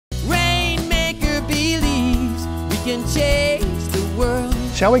can change the world.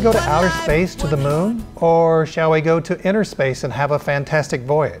 Shall we go to outer space to the moon, or shall we go to inner space and have a fantastic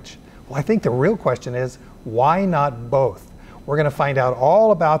voyage? Well, I think the real question is, why not both? We're going to find out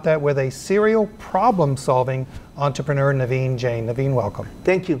all about that with a serial problem-solving entrepreneur, Naveen Jain. Naveen, welcome.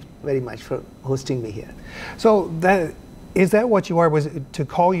 Thank you very much for hosting me here. So is that what you are? Was it to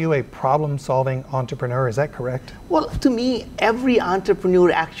call you a problem-solving entrepreneur? Is that correct? Well, to me, every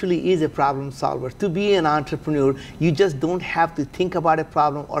entrepreneur actually is a problem solver. To be an entrepreneur, you just don't have to think about a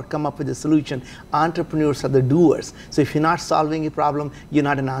problem or come up with a solution. Entrepreneurs are the doers. So if you're not solving a problem, you're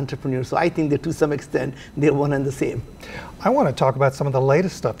not an entrepreneur. So I think that to some extent, they're one and the same. I want to talk about some of the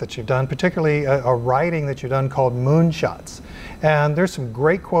latest stuff that you've done, particularly a writing that you've done called Moonshots. And there's some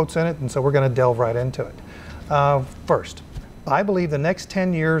great quotes in it, and so we're going to delve right into it. First, I believe the next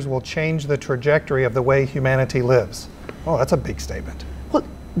 10 years will change the trajectory of the way humanity lives. Oh, that's a big statement. Well,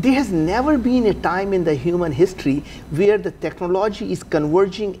 there has never been a time in the human history where the technology is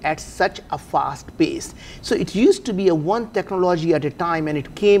converging at such a fast pace. So it used to be a one technology at a time, and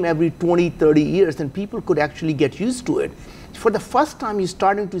it came every 20, 30 years, and people could actually get used to it. For the first time, you're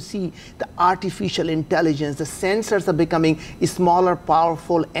starting to see the artificial intelligence, the sensors are becoming smaller,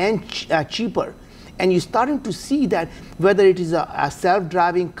 powerful, and cheaper. And you're starting to see that whether it is a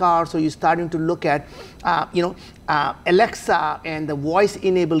self-driving car, so you're starting to look at Alexa and the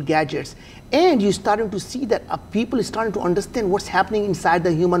voice-enabled gadgets. And you're starting to see that people are starting to understand what's happening inside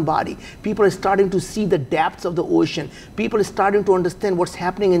the human body. People are starting to see the depths of the ocean. People are starting to understand what's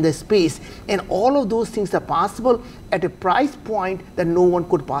happening in the space. And all of those things are possible at a price point that no one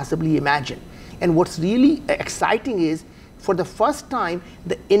could possibly imagine. And what's really exciting is, for the first time,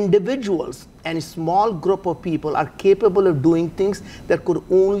 the individuals and a small group of people are capable of doing things that could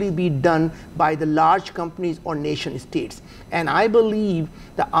only be done by the large companies or nation states. And I believe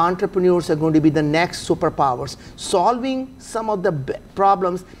the entrepreneurs are going to be the next superpowers, solving some of the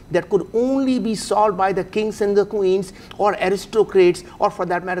problems that could only be solved by the kings and the queens or aristocrats, or for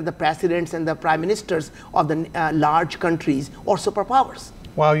that matter, the presidents and the prime ministers of the large countries or superpowers.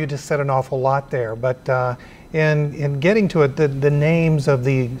 Wow, you just said an awful lot there, but in getting to it, the names of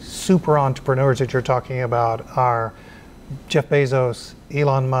the super entrepreneurs that you're talking about are Jeff Bezos,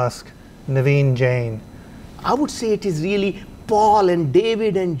 Elon Musk, Naveen Jain. I would say it is really Paul and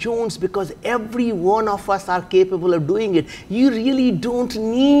David and Jones, because every one of us are capable of doing it. You really don't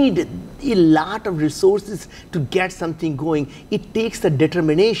need a lot of resources to get something going. It takes the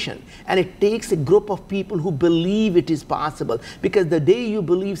determination, and it takes a group of people who believe it is possible, because the day you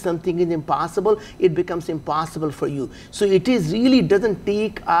believe something is impossible, it becomes impossible for you. So it is really doesn't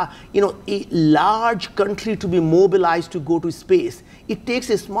take a large country to be mobilized to go to space. It takes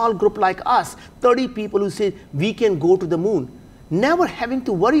a small group like us, 30 people who say we can go to the moon, never having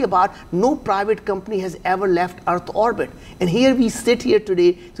to worry about, no private company has ever left Earth orbit. And here we sit here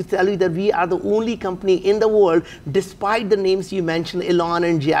today to tell you that we are the only company in the world, despite the names you mentioned, Elon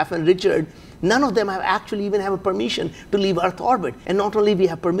and Jeff and Richard, none of them have actually even have a permission to leave Earth orbit. And not only we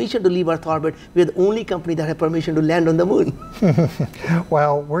have permission to leave Earth orbit, we are the only company that have permission to land on the moon.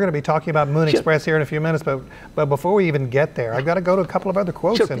 Well, we're going to be talking about Moon Express here in a few minutes, but before we even get there, I've got to go to a couple of other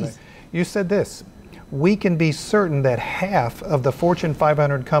quotes in there. You said this: we can be certain that half of the Fortune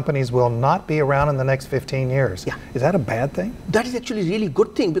 500 companies will not be around in the next 15 years. Yeah. Is that a bad thing? That is actually a really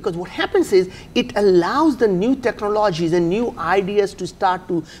good thing, because what happens is it allows the new technologies and new ideas to start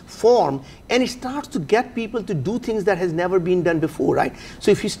to form, and it starts to get people to do things that has never been done before, right?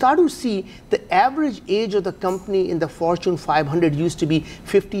 So if you start to see the average age of the company in the Fortune 500 used to be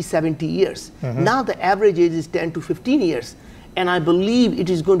 50, 70 years. Now the average age is 10 to 15 years. And I believe it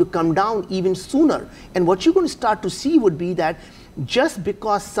is going to come down even sooner. And what you're going to start to see would be that just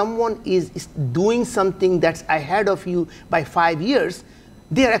because someone is doing something that's ahead of you by 5 years,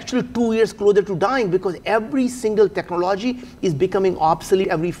 they are actually 2 years closer to dying, because every single technology is becoming obsolete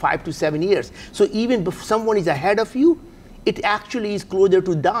every 5 to 7 years. So even if someone is ahead of you, it actually is closer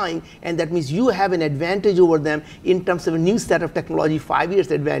to dying, and that means you have an advantage over them in terms of a new set of technology, 5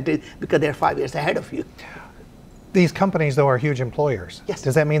 years advantage, because they're 5 years ahead of you. These companies, though, are huge employers. Yes.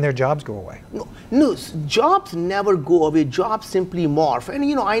 Does that mean their jobs go away? No, jobs never go away. Jobs simply morph.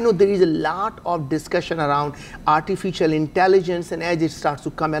 And I know there is a lot of discussion around artificial intelligence, and as it starts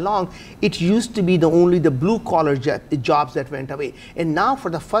to come along, it used to be only the blue-collar jobs that went away. And now, for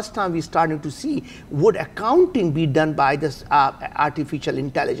the first time, we're starting to see, would accounting be done by this artificial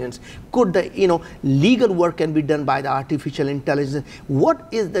intelligence? Could the legal work can be done by the artificial intelligence? What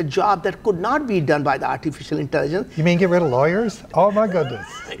is the job that could not be done by the artificial intelligence? intelligence. You mean get rid of lawyers? Oh my goodness.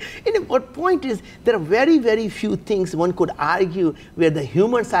 And what point is, there are very, very few things one could argue where the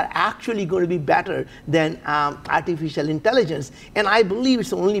humans are actually going to be better than artificial intelligence. And I believe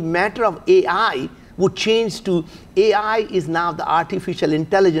it's only a matter of AI would change to AI is now the artificial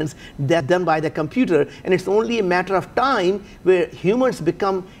intelligence that's done by the computer, and it's only a matter of time where humans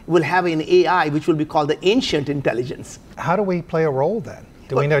will have an AI which will be called the ancient intelligence. How do we play a role then?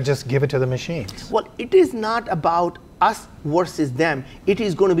 Do we not just give it to the machines? Well, it is not about us versus them. It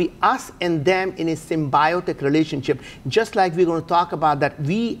is going to be us and them in a symbiotic relationship. Just like we're going to talk about that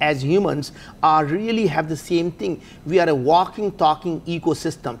we as humans really have the same thing. We are a walking, talking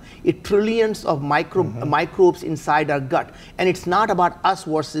ecosystem. Trillions of microbes inside our gut. And it's not about us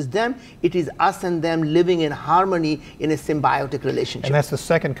versus them. It is us and them living in harmony in a symbiotic relationship. And that's the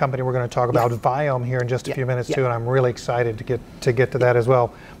second company we're going to talk about, Viome, here in just a few minutes too, and I'm really excited to get to that as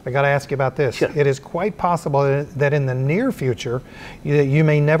well. I got to ask you about this. Sure. It is quite possible that in the near future, you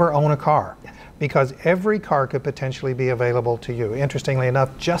may never own a car, because every car could potentially be available to you. Interestingly enough,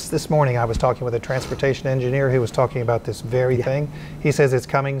 just this morning I was talking with a transportation engineer who was talking about this very thing. He says it's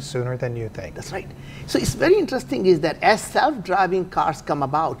coming sooner than you think. That's right. So it's very interesting is that as self-driving cars come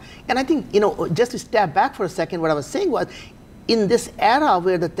about, and I think, just to step back for a second, what I was saying was, in this era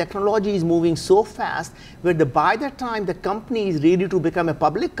where the technology is moving so fast, where by the time the company is ready to become a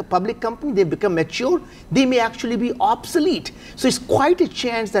public company, they become mature, they may actually be obsolete. So it's quite a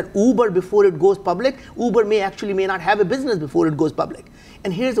chance that Uber, before it goes public, Uber may not have a business before it goes public.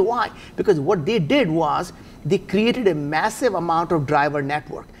 And here's why. Because what they did was, they created a massive amount of driver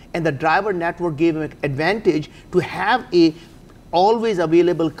network. And the driver network gave them an advantage to have a always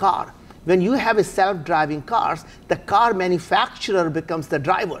available car. When you have a self-driving cars, the car manufacturer becomes the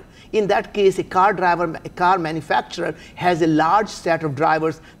driver. In that case, a car manufacturer has a large set of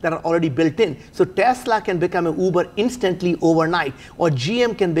drivers that are already built in. So Tesla can become an Uber instantly overnight, or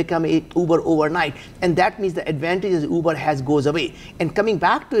GM can become an Uber overnight. And that means the advantages Uber has goes away. And coming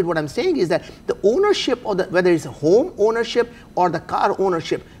back to it, what I'm saying is that the ownership of whether it's home ownership or the car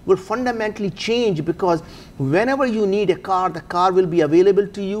ownership will fundamentally change, because whenever you need a car, the car will be available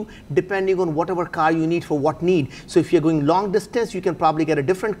to you depending on whatever car you need for what need. So if you're going long distance, you can probably get a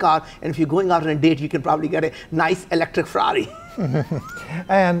different car, and if you're going out on a date, you can probably get a nice electric Ferrari.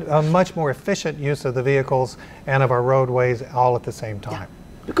 And a much more efficient use of the vehicles and of our roadways all at the same time.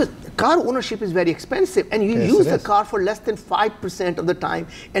 Because car ownership is very expensive, and you use the car for less than 5% of the time,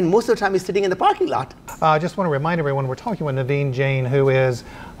 and most of the time is sitting in the parking lot. I just want to remind everyone, we're talking with Naveen Jain, who is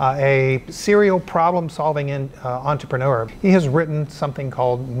a serial problem-solving entrepreneur. He has written something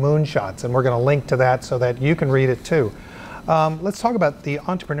called Moonshots, and we're going to link to that so that you can read it too. Let's talk about the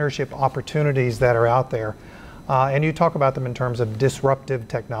entrepreneurship opportunities that are out there. And you talk about them in terms of disruptive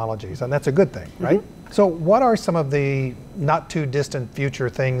technologies, and that's a good thing, right? So what are some of the not too distant future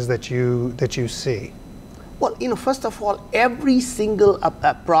things that you see? Well, first of all, every single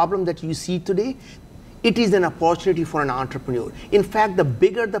problem that you see today, it is an opportunity for an entrepreneur. In fact, the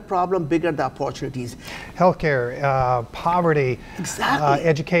bigger the problem, bigger the opportunities. Healthcare, poverty,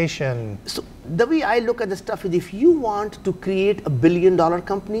 education. So the way I look at the stuff is, if you want to create a $1 billion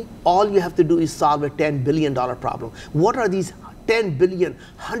company, all you have to do is solve a $10 billion problem. What are these 10 billion,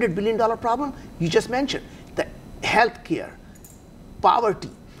 $100 billion problem? You just mentioned the healthcare, poverty,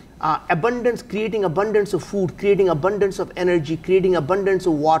 abundance, creating abundance of food, creating abundance of energy, creating abundance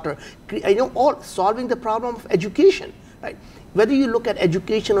of water, all solving the problem of education, right? Whether you look at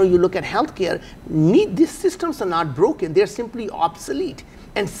education or you look at healthcare, these systems are not broken, they're simply obsolete.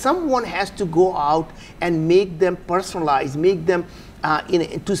 And someone has to go out and make them personalized, make them,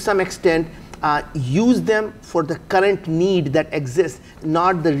 to some extent, use them for the current need that exists,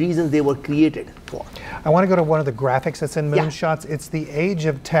 not the reasons they were created for. I want to go to one of the graphics that's in Moonshots. It's the age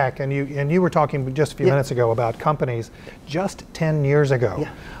of tech, and you were talking just a few minutes ago about companies just 10 years ago.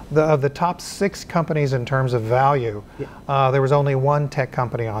 Of the top 6 companies in terms of value, there was only one tech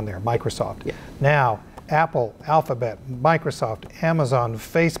company on there, Microsoft. Now, Apple, Alphabet, Microsoft, Amazon,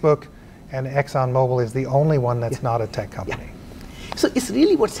 Facebook, and ExxonMobil is the only one that's not a tech company. So it's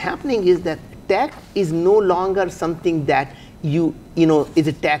really what's happening is that tech is no longer something that is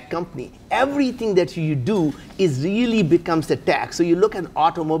a tech company. Everything that you do really becomes a tech. So you look at an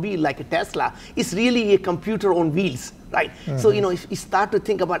automobile like a Tesla, it's really a computer on wheels, right? So if you start to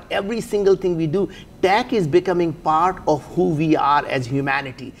think about every single thing we do, tech is becoming part of who we are as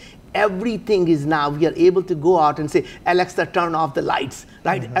humanity. Everything is now, we are able to go out and say, Alexa, turn off the lights,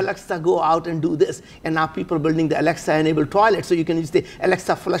 right? Alexa, go out and do this. And now people are building the Alexa-enabled toilet, so you can just say,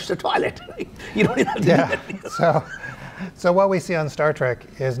 Alexa, flush the toilet, right? You don't have to do that. So So what we see on Star Trek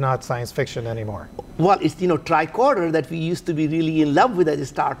is not science fiction anymore. Well, it's tricorder that we used to be really in love with as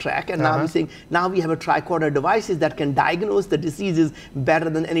Star Trek, and now we're saying now we have a tricorder devices that can diagnose the diseases better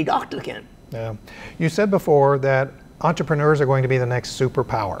than any doctor can. Yeah. You said before that entrepreneurs are going to be the next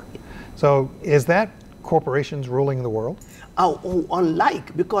superpower. So is that corporations ruling the world?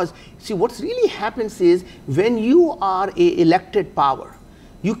 Unlike, because see what's really happens is when you are a elected power,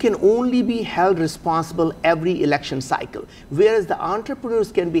 you can only be held responsible every election cycle, whereas the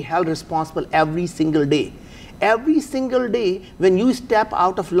entrepreneurs can be held responsible every single day. Every single day, when you step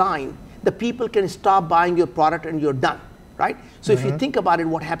out of line, the people can stop buying your product and you're done, right? So if you think about it,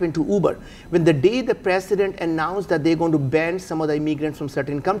 what happened to Uber? When the day the president announced that they're going to ban some of the immigrants from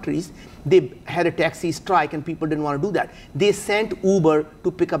certain countries, they had a taxi strike and people didn't want to do that. They sent Uber to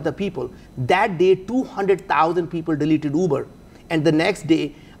pick up the people. That day, 200,000 people deleted Uber. And the next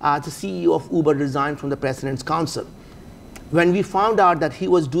day, the CEO of Uber resigned from the president's council. When we found out that he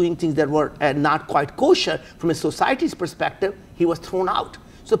was doing things that were not quite kosher from a society's perspective, he was thrown out.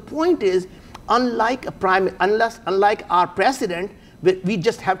 So the point is, unlike our president, we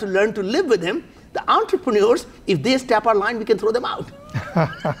just have to learn to live with him. The entrepreneurs, if they step our line, we can throw them out.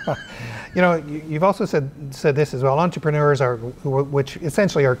 You've also said this as well. Entrepreneurs which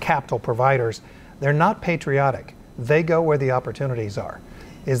essentially are capital providers, they're not patriotic. They go where the opportunities are.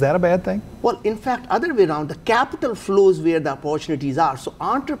 Is that a bad thing? Well, in fact, other way around, the capital flows where the opportunities are. So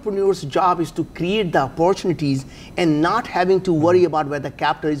entrepreneurs' job is to create the opportunities and not having to worry about where the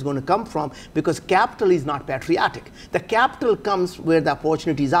capital is going to come from, because capital is not patriotic. The capital comes where the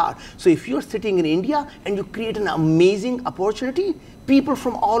opportunities are. So if you're sitting in India and you create an amazing opportunity, people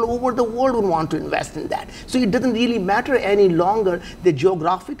from all over the world would want to invest in that. So it doesn't really matter any longer. The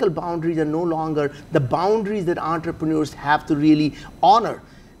geographical boundaries are no longer the boundaries that entrepreneurs have to really honor,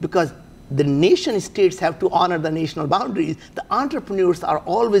 because the nation states have to honor the national boundaries. The entrepreneurs are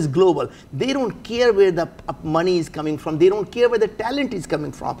always global. They don't care where the money is coming from. They don't care where the talent is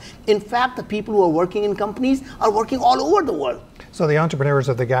coming from. In fact, the people who are working in companies are working all over the world. So the entrepreneurs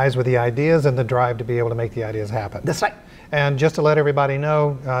are the guys with the ideas and the drive to be able to make the ideas happen. That's right. And just to let everybody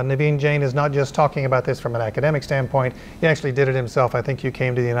know, Naveen Jain is not just talking about this from an academic standpoint. He actually did it himself. I think you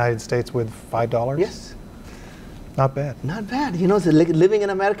came to the United States with $5? Yes. Not bad. Not bad. It's like living an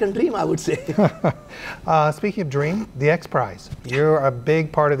American dream, I would say. Speaking of dream, the X Prize. You're a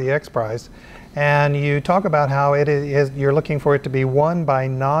big part of the X Prize. And you talk about how you're looking for it to be won by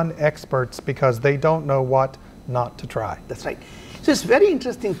non-experts because they don't know what not to try. That's right. So it's very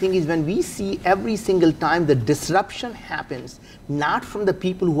interesting thing is when we see every single time the disruption happens, not from the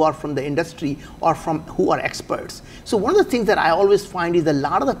people who are from the industry or from who are experts. So one of the things that I always find is a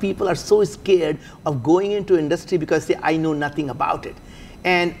lot of the people are so scared of going into industry because they say, I know nothing about it.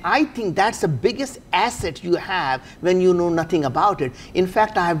 And I think that's the biggest asset you have when you know nothing about it. In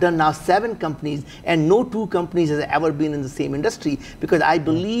fact, I have done now 7 companies, and no 2 companies has ever been in the same industry, because I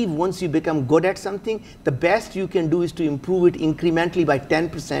believe once you become good at something, the best you can do is to improve it incrementally by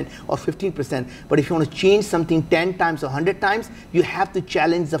 10% or 15%. But if you want to change something 10 times or 100 times, you have to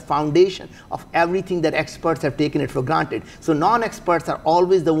challenge the foundation of everything that experts have taken it for granted. So non-experts are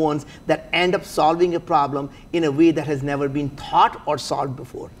always the ones that end up solving a problem in a way that has never been thought or solved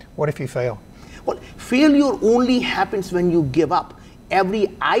before. What if you fail? Well, failure only happens when you give up. Every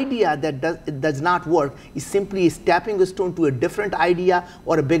idea that does not work is simply a stepping stone to a different idea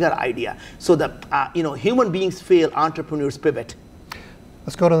or a bigger idea. So human beings fail, entrepreneurs pivot.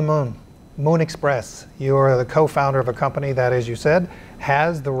 Let's go to the moon. Moon Express. You are the co-founder of a company that, as you said,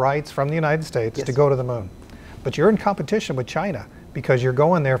 has the rights from the United States to go to the moon. But you're in competition with China because you're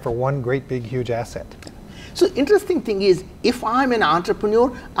going there for one great big huge asset. So interesting thing is, if I'm an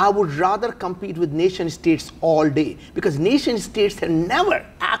entrepreneur, I would rather compete with nation states all day, because nation states have never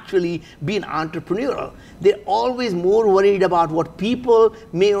actually been entrepreneurial. They're always more worried about what people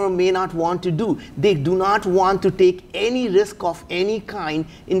may or may not want to do. They do not want to take any risk of any kind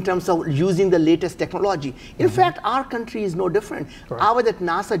in terms of using the latest technology. In fact, our country is no different. Correct. I was at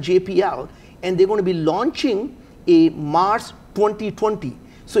NASA JPL, and they're going to be launching a Mars 2020.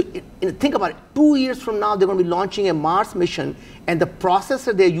 So think about it, 2 years from now, they're going to be launching a Mars mission, and the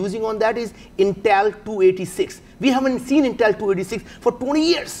processor they're using on that is Intel 286. We haven't seen Intel 286 for 20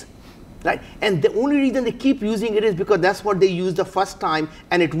 years, right? And the only reason they keep using it is because that's what they used the first time,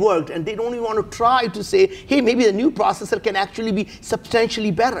 and it worked, and they don't even want to try to say, hey, maybe the new processor can actually be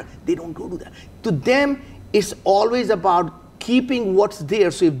substantially better. They don't go to that. To them, it's always about keeping what's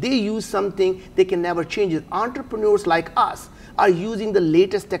there. So if they use something, they can never change it. Entrepreneurs like us are using the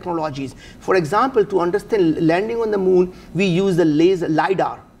latest technologies. For example, to understand landing on the moon, we use the laser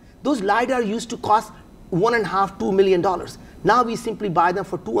LiDAR. Those LiDAR used to cost 1.5, $2 million. Now we simply buy them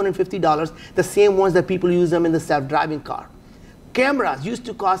for $250, the same ones that people use them in the self-driving car. Cameras used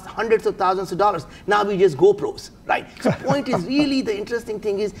to cost hundreds of thousands of dollars. Now we just GoPros, right? So point is really the interesting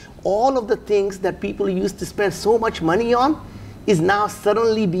thing is all of the things that people used to spend so much money on is now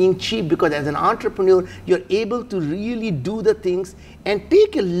suddenly being cheap, because as an entrepreneur, you're able to really do the things and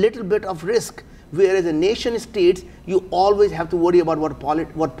take a little bit of risk. Whereas in nation states, you always have to worry about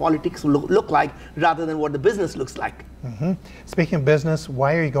what politics look like rather than what the business looks like. Mm-hmm. Speaking of business,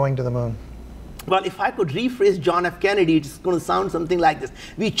 why are you going to the moon? Well, if I could rephrase John F. Kennedy, it's going to sound something like this.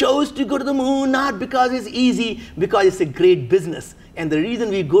 We chose to go to the moon not because it's easy, because it's a great business. And the reason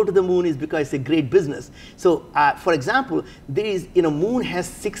we go to the moon is because it's a great business. So, for example, there is, moon has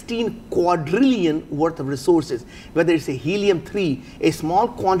 16 quadrillion worth of resources. Whether it's a helium-3, a small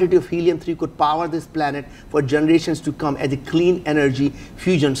quantity of helium-3 could power this planet for generations to come as a clean energy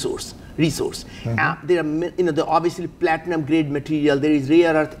fusion resource. Mm-hmm. There are, the obviously platinum grade material, there is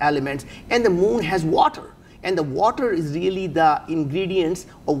rare earth elements, and the moon has water. And the water is really the ingredients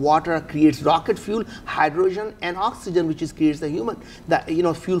of water creates rocket fuel, hydrogen, and oxygen, which creates the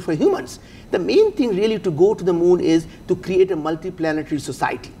fuel for humans. The main thing really to go to the moon is to create a multiplanetary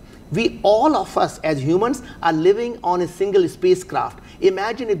society. All of us as humans are living on a single spacecraft.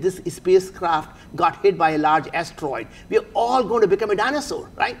 Imagine if this spacecraft got hit by a large asteroid. We're all going to become a dinosaur,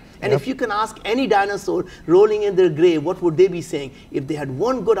 right? And if you can ask any dinosaur rolling in their grave, what would they be saying? If they had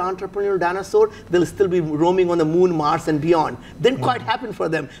one good entrepreneurial dinosaur, they'll still be roaming on the moon, Mars, and beyond. Didn't quite happen for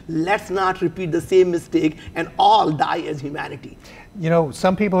them. Let's not repeat the same mistake and all die as humanity.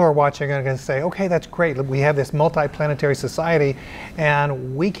 Some people who are watching are going to say, okay, that's great. We have this multi-planetary society,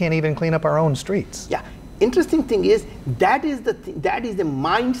 and we can't even clean up our own streets. Yeah. Interesting thing is, that is the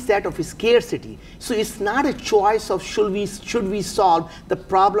mindset of scarcity. So it's not a choice of should we solve the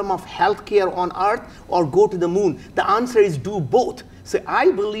problem of healthcare on Earth or go to the moon. The answer is do both. So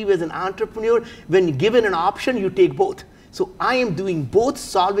I believe as an entrepreneur, when given an option, you take both. So I am doing both,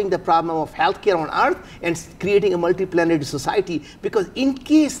 solving the problem of healthcare on Earth and creating a multiplanetary society, because in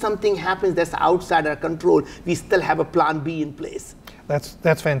case something happens that's outside our control, we still have a plan B in place.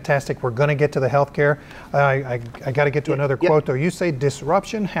 That's fantastic. We're going to get to the healthcare. I got to get to another quote, though. You say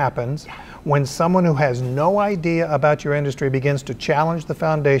disruption happens when someone who has no idea about your industry begins to challenge the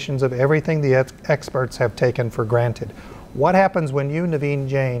foundations of everything the experts have taken for granted. What happens when you, Naveen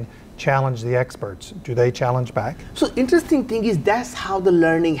Jain, challenge the experts? Do they challenge back? So interesting thing is that's how the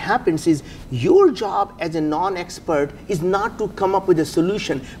learning happens. Is your job as a non-expert is not to come up with a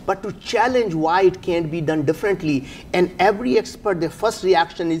solution, but to challenge why it can't be done differently. And every expert, their first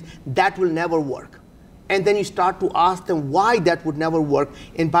reaction is that will never work. And then you start to ask them why that would never work.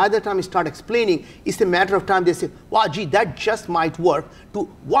 And by the time you start explaining, it's a matter of time they say, wow, gee, that just might work, to,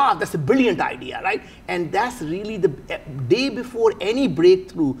 wow, that's a brilliant idea, right? And that's really the day before any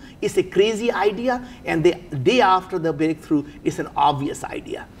breakthrough is a crazy idea, and the day after the breakthrough is an obvious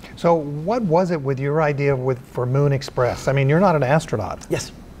idea. So what was it with your idea for Moon Express? I mean, you're not an astronaut.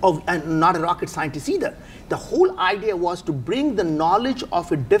 Yes. And not a rocket scientist either. The whole idea was to bring the knowledge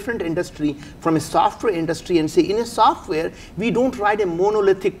of a different industry from a software industry and say, in a software, we don't write a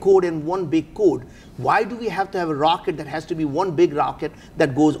monolithic code in one big code. Why do we have to have a rocket that has to be one big rocket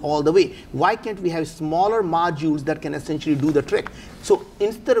that goes all the way? Why can't we have smaller modules that can essentially do the trick? So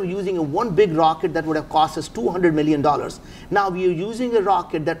instead of using a one big rocket that would have cost us $200 million, now we are using a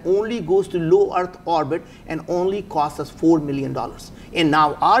rocket that only goes to low Earth orbit and only costs us $4 million. And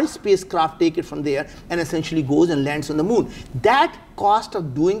now our spacecraft take it from there and essentially goes and lands on the moon. That cost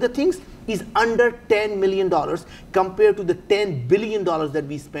of doing the things is under $10 million compared to the $10 billion that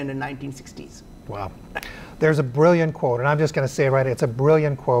we spent in 1960s. Wow. There's a brilliant quote, and I'm just going to say it right. It's a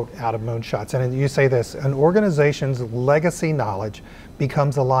brilliant quote out of Moonshots. And you say this: an organization's legacy knowledge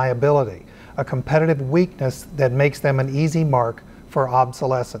becomes a liability, a competitive weakness that makes them an easy mark for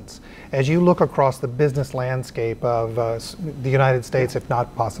obsolescence. As you look across the business landscape of the United States, if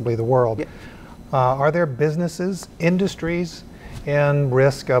not possibly the world, are there businesses, industries in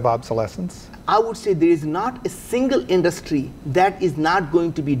risk of obsolescence? I would say there is not a single industry that is not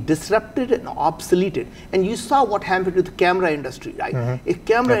going to be disrupted and obsoleted. And you saw what happened with the camera industry, right? Mm-hmm. A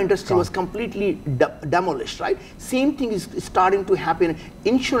camera industry was completely demolished, right? Same thing is starting to happen in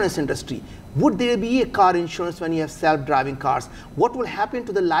insurance industry. Would there be a car insurance when you have self-driving cars? What will happen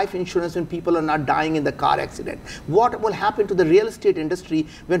to the life insurance when people are not dying in the car accident? What will happen to the real estate industry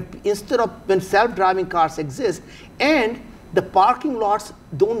when when self-driving cars exist and the parking lots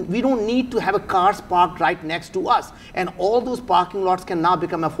we don't need to have a cars parked right next to us, and all those parking lots can now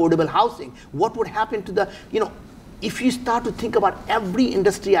become affordable housing? What would happen to the if you start to think about every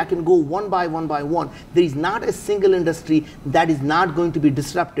industry, I can go one by one, there is not a single industry that is not going to be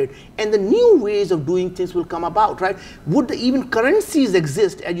disrupted. And the new ways of doing things will come about, right? Would even currencies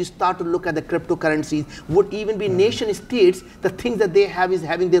exist as you start to look at the cryptocurrencies? Would even be nation states, the things that they have is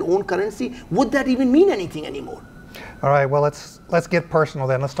having their own currency? Would that even mean anything anymore? All right, well, let's get personal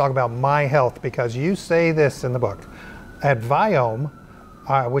then. Let's talk about my health, because you say this in the book. At Viome,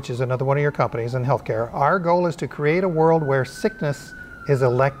 which is another one of your companies in healthcare, our goal is to create a world where sickness is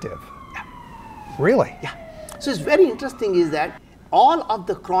elective. Yeah. Really? Yeah. So it's very interesting is that all of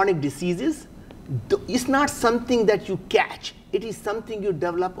the chronic diseases, it's not something that you catch. It is something you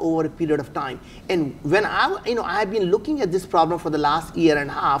develop over a period of time. And when I've been looking at this problem for the last year and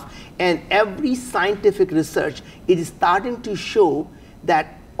a half, and every scientific research, it is starting to show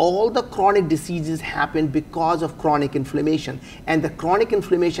that all the chronic diseases happen because of chronic inflammation. And the chronic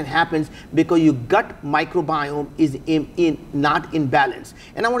inflammation happens because your gut microbiome is not in balance.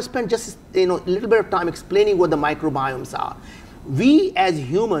 And I want to spend just a little bit of time explaining what the microbiomes are. We as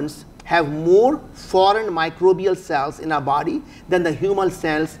humans have more foreign microbial cells in our body than the human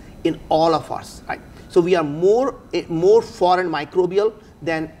cells in all of us, right? So we are more foreign microbial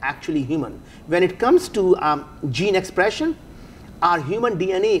than actually human. When it comes to gene expression, our human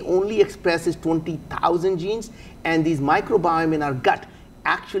DNA only expresses 20,000 genes, and these microbiome in our gut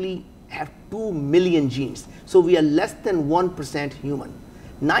actually have 2 million genes. So we are less than 1% human,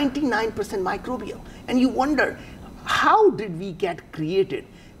 99% microbial. And you wonder, how did we get created?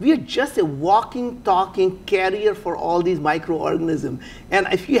 We are just a walking, talking carrier for all these microorganisms. And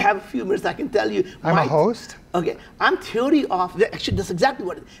if you have a few minutes, I can tell you. I'm a host? Okay, I'm theory of, actually that's exactly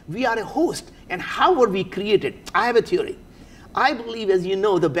what it is. We are a host. And how were we created? I have a theory. I believe, as you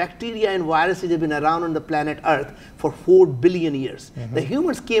know, the bacteria and viruses have been around on the planet Earth for 4 billion years. The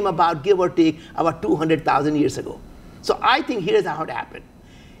humans came about, give or take, about 200,000 years ago. So I think here's how it happened.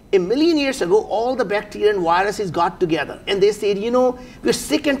 A million years ago, all the bacteria and viruses got together, and they said, we're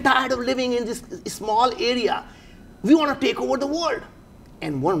sick and tired of living in this small area. We want to take over the world.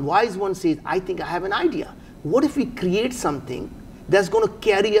 And one wise one says, I think I have an idea. What if we create something that's going to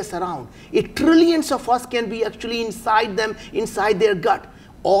carry us around? Trillions of us can be actually inside them, inside their gut.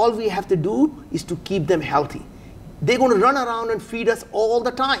 All we have to do is to keep them healthy. They're going to run around and feed us all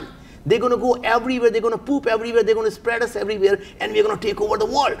the time. They're going to go everywhere. They're going to poop everywhere. They're going to spread us everywhere, and we're going to take over the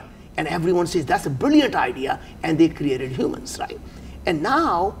world. And everyone says, that's a brilliant idea, and they created humans, right? And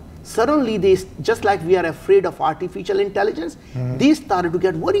now, suddenly, just like we are afraid of artificial intelligence, they started to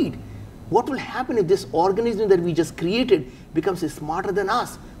get worried. What will happen if this organism that we just created becomes smarter than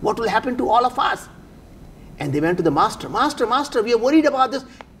us? What will happen to all of us? And they went to the master. Master, we are worried about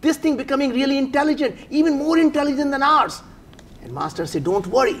this thing becoming really intelligent, even more intelligent than ours. And master said, don't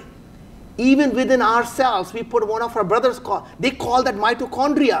worry. Even within ourselves, we put one of our brothers, they call that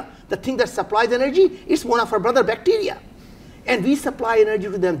mitochondria, the thing that supplies energy. It's one of our brother bacteria. And we supply energy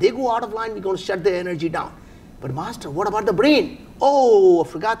to them. They go out of line, we're going to shut their energy down. But master, what about the brain? Oh, I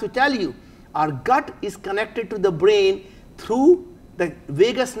forgot to tell you. Our gut is connected to the brain through the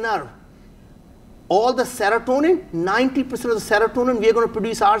vagus nerve. All the serotonin, 90% of the serotonin, we are going to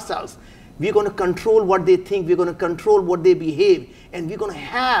produce ourselves. We're going to control what they think. We're going to control what they behave. And we're going to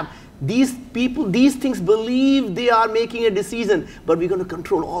have these people, these things believe they are making a decision, but we're going to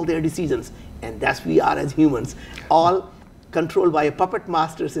control all their decisions. And that's we are as humans, all controlled by a puppet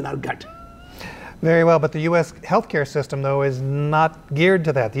masters in our gut. Very well, but the U.S. healthcare system, though, is not geared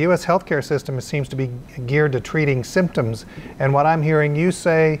to that. The U.S. healthcare system seems to be geared to treating symptoms. And what I'm hearing you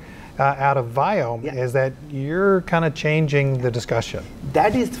say out of Viome is that you're kind of changing the discussion.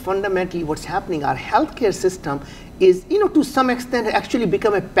 That is fundamentally what's happening. Our healthcare system is, to some extent actually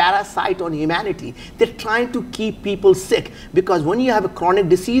become a parasite on humanity. They're trying to keep people sick because when you have a chronic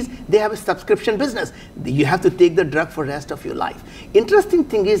disease, they have a subscription business. You have to take the drug for the rest of your life. Interesting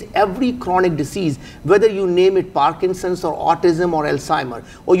thing is every chronic disease, whether you name it Parkinson's or autism or Alzheimer,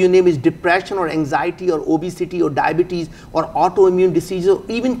 or you name it depression or anxiety or obesity or diabetes or autoimmune disease or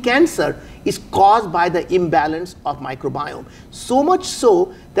even cancer, is caused by the imbalance of microbiome. So much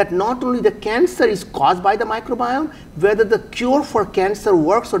so that not only the cancer is caused by the microbiome, whether the cure for cancer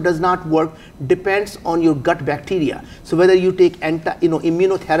works or does not work depends on your gut bacteria. So whether you take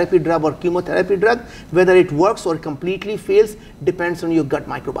immunotherapy drug or chemotherapy drug, whether it works or completely fails depends on your gut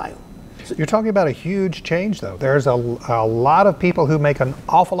microbiome. You're talking about a huge change, though. There's a lot of people who make an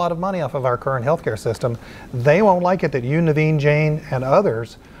awful lot of money off of our current healthcare system. They won't like it that you, Naveen Jain, and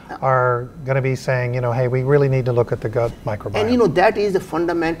others are going to be saying, hey, we really need to look at the gut microbiome. And that is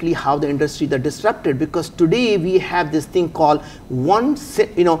fundamentally how the industry is disrupted, because today we have this thing called one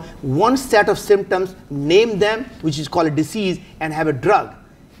set of symptoms, name them, which is called a disease, and have a drug.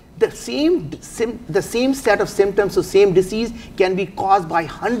 The same set of symptoms or same disease can be caused by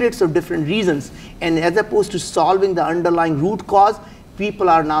hundreds of different reasons. And as opposed to solving the underlying root cause, people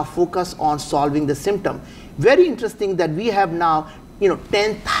are now focused on solving the symptom. Very interesting that we have now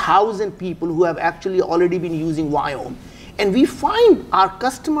 10,000 people who have actually already been using Viome. And we find our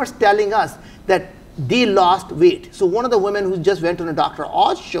customers telling us that they lost weight. So one of the women who just went on a Dr.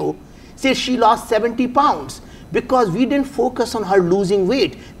 Oz show said she lost 70 pounds. Because we didn't focus on her losing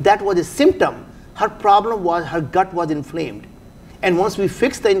weight. That was a symptom. Her problem was her gut was inflamed. And once we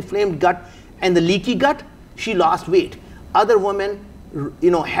fixed the inflamed gut and the leaky gut, she lost weight. Other women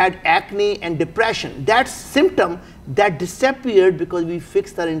had acne and depression. That symptom that disappeared because we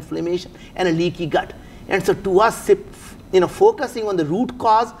fixed her inflammation and a leaky gut. And so to us, focusing on the root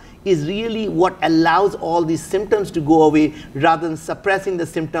cause is really what allows all these symptoms to go away, rather than suppressing the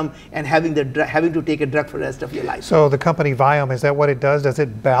symptom and having to take a drug for the rest of your life. So the company Viome, is that what it does? Does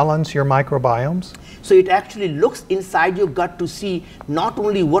it balance your microbiomes? So it actually looks inside your gut to see not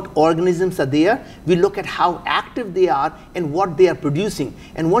only what organisms are there, we look at how active they are and what they are producing.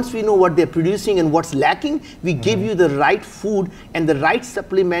 And once we know what they're producing and what's lacking, we give you the right food and the right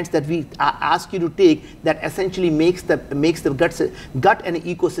supplements that we ask you to take that essentially makes the gut and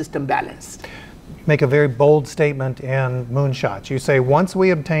ecosystem balanced. You make a very bold statement in Moonshots. You say, once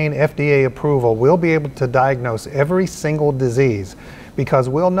we obtain FDA approval, we'll be able to diagnose every single disease, because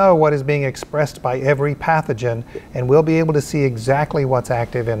we'll know what is being expressed by every pathogen, and we'll be able to see exactly what's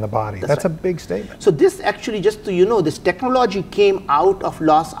active in the body. That's right. A big statement. So this actually, just so you know, this technology came out of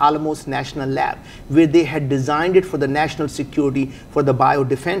Los Alamos National Lab, where they had designed it for the national security for the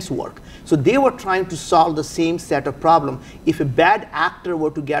biodefense work. So they were trying to solve the same set of problem. If a bad actor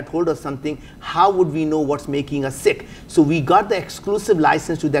were to get hold of something, how would we know what's making us sick? So we got the exclusive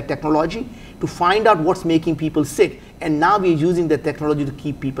license to that technology to find out what's making people sick. And now we're using the technology to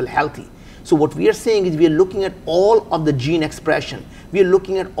keep people healthy. So what we are saying is we are looking at all of the gene expression. We are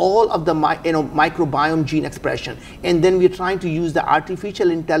looking at all of the microbiome gene expression. And then we're trying to use the artificial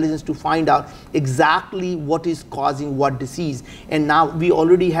intelligence to find out exactly what is causing what disease. And now we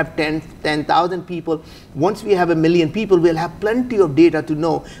already have 10,000 people. Once we have 1 million people, we'll have plenty of data to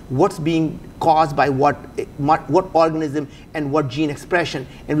know what's being caused by what organism and what gene expression,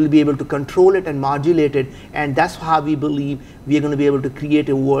 and we'll be able to control it and modulate it. And that's how we believe we are going to be able to create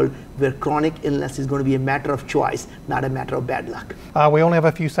a world where chronic illness is going to be a matter of choice, not a matter of bad luck. We only have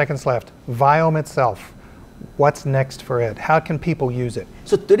a few seconds left. Viome itself, what's next for it? How can people use it?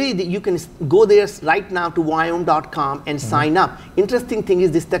 So today you can go there right now to Viome.com and sign up. Interesting thing is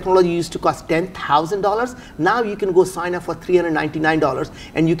this technology used to cost $10,000. Now you can go sign up for $399,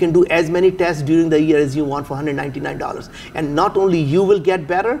 and you can do as many tests during the year as you want for $199. And not only you will get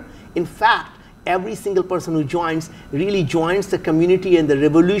better, in fact, every single person who joins really joins the community and the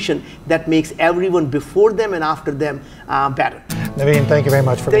revolution that makes everyone before them and after them better. Naveen, thank you very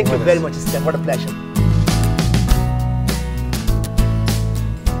much for being with us. Thank you very much, Steph. What a pleasure.